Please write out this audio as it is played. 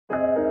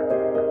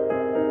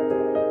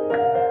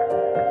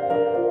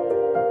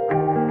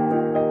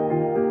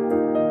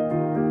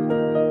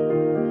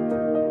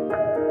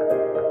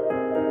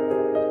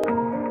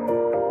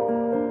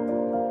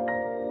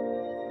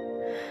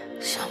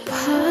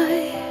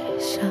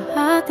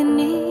saat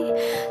ini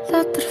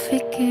tak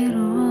terfikir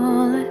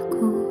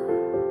olehku.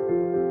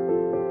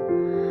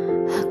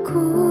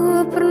 Aku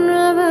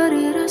pernah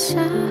beri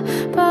rasa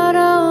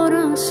pada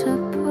orang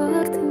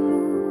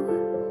sepertimu.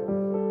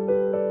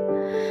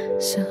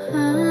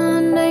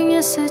 Seandainya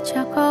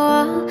sejak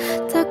awal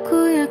tak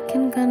ku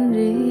yakinkan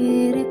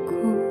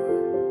diriku,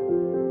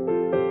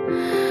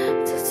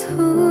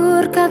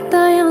 tutur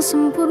kata yang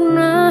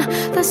sempurna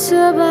tak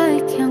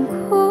sebaik yang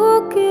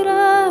ku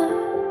kira.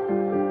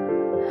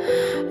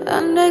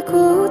 Andai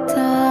ku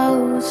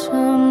tahu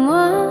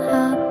semua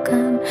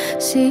akan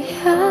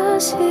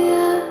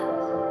sia-sia,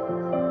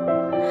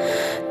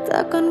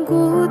 takkan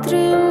ku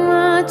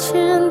terima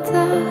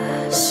cinta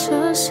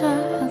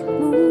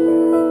sesaatmu.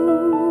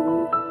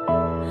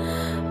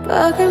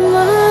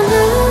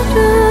 Bagaimana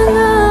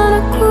dengan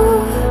aku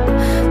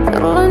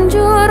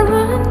terlanjur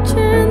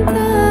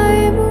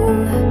mencintaimu,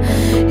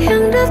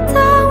 yang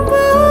datang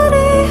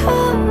beri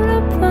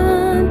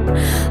harapan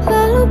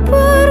lalu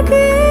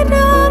pergi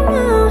dan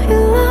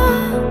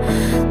menghilang,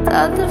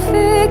 tak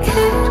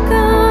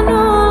terfikirkan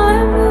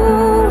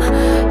olehmu.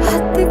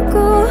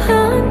 Hatiku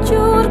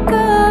hancur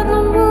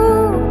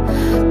karenamu,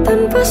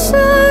 tanpa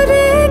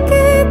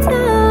sedikit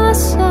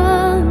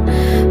alasan,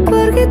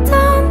 pergi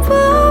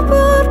tanpa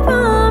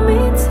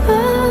berpamitan.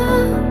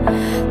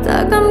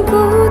 Takkan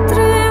ku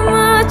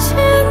terima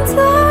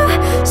cinta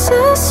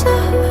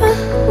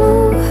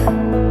sesaatmu.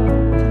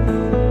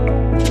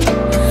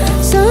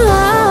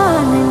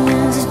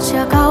 Seandainya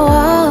sejak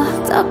awal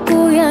tak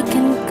ku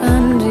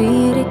yakinkan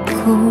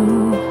diriku,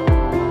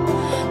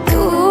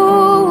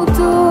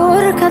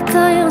 tutur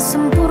kata yang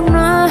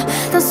sempurna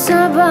tak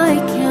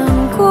sebaik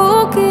yang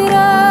ku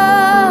kira.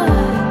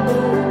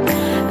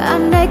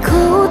 Andai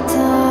ku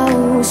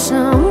tahu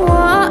semua